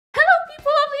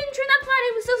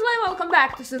welcome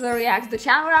back to Sisley Reacts, the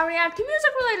channel where I react to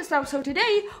music related stuff. So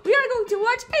today we are going to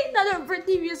watch another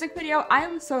Britney music video. I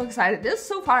am so excited. This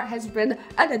so far has been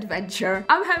an adventure.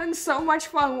 I'm having so much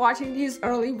fun watching these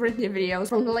early Britney videos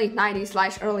from the late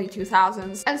 90s/early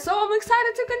 2000s. And so I'm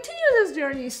excited to continue this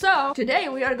journey. So today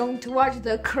we are going to watch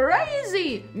the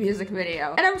crazy music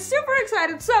video. And I'm super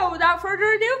excited. So without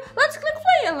further ado, let's click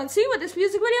play and let's see what this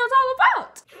music video is all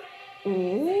about.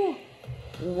 Ooh.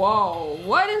 Whoa,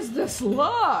 what is this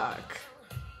look?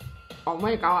 Oh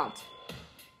my god.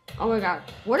 Oh my god.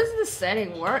 What is the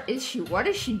setting? Where is she? What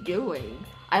is she doing?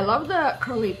 I love the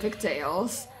curly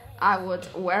pigtails. I would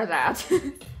wear that.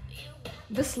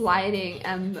 This lighting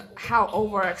and how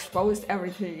overexposed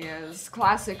everything is.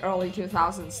 Classic early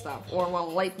 2000s stuff. Or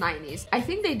well, late 90s. I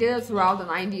think they did it throughout the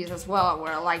 90s as well,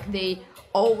 where like they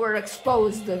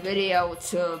overexposed the video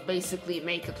to basically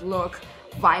make it look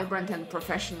vibrant and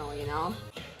professional, you know?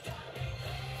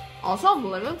 Also,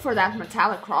 I'm living for that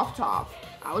metallic crop top.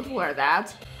 I would wear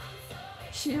that.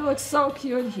 She looks so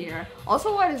cute here.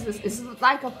 Also, what is this? Is it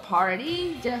like a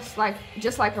party? Just like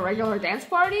a regular dance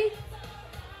party?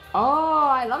 Oh,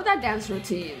 I love that dance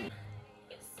routine.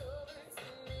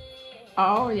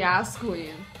 Oh, yes,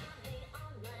 queen.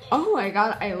 Oh my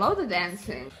god, I love the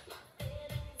dancing.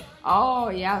 Oh,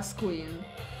 yes, queen.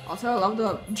 Also, I love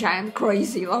the giant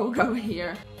crazy logo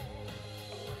here.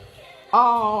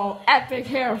 Oh, epic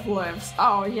hair flips.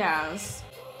 Oh, yes.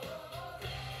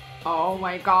 Oh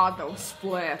my god, those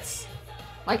splits.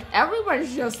 Like,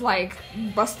 everybody's just like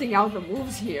busting out the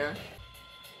moves here.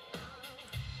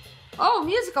 Oh,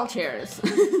 musical chairs.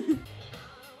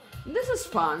 This is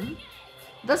fun.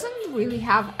 Doesn't really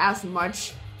have as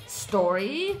much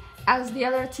story as the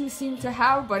other two seem to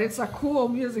have, but it's a cool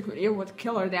music video with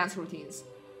killer dance routines.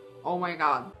 Oh my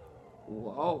god.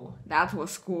 Whoa, that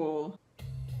was cool.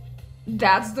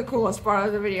 That's the coolest part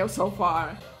of the video so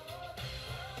far.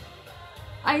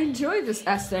 I enjoy this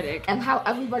aesthetic and how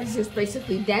everybody's just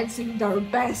basically dancing their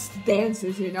best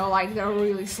dances, you know, like they're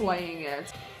really slaying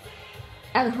it.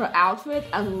 And her outfit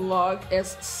and look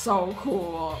is so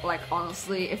cool. Like,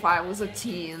 honestly, if I was a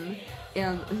teen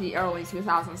in the early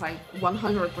 2000s, I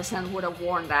 100% would have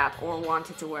worn that or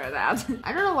wanted to wear that.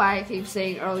 I don't know why I keep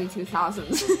saying early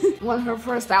 2000s when her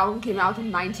first album came out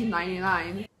in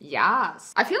 1999.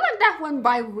 Yes. I feel like that went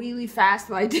by really fast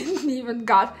and I didn't even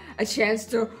got a chance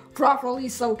to properly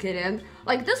soak it in.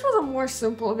 Like, this was a more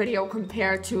simple video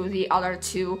compared to the other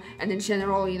two, and in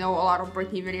general, you know, a lot of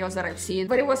Britney videos that I've seen,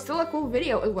 but it was still a cool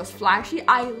video. It was flashy.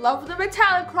 I love the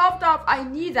metallic crop top. I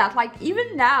need that. Like,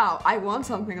 even now, I want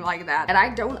something like that, and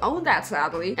I don't own that,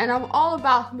 sadly. And I'm all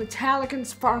about metallic and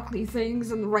sparkly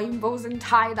things and rainbows and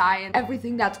tie-dye and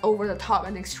everything that's over the top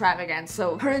and extravagant.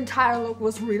 So her entire look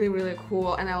was really, really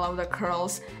cool, and I love the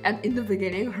curls. And in the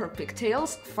beginning, her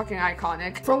pigtails, fucking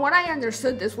iconic. From what I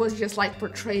understood, this was just like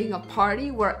portraying a party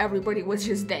where everybody was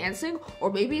just dancing, or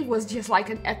maybe it was just like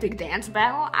an epic dance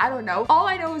battle. I don't know. All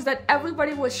I know is that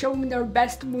everybody was showing their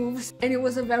best moves, and it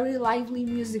was a very lively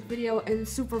music video, and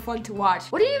it's super fun to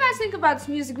watch. What do you guys think about this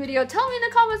music video? Tell me in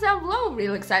the comments down below. I'm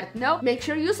really excited to know. Make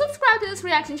sure you subscribe to this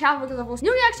reaction channel because I post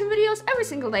new reaction videos every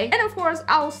single day. And of course,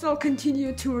 I'll still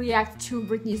continue to react to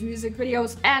Britney's music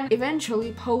videos and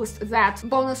eventually post that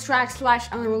bonus track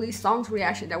 / unreleased songs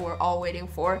reaction that we're all waiting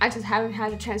for. I just haven't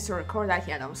had a chance to record that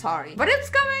yet. I'm sorry. But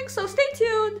it's coming, so stay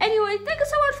tuned. Anyway, thank you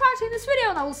so much for watching this video,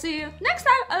 and I will see you next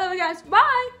time. I love you guys.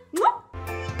 Bye! Mwah!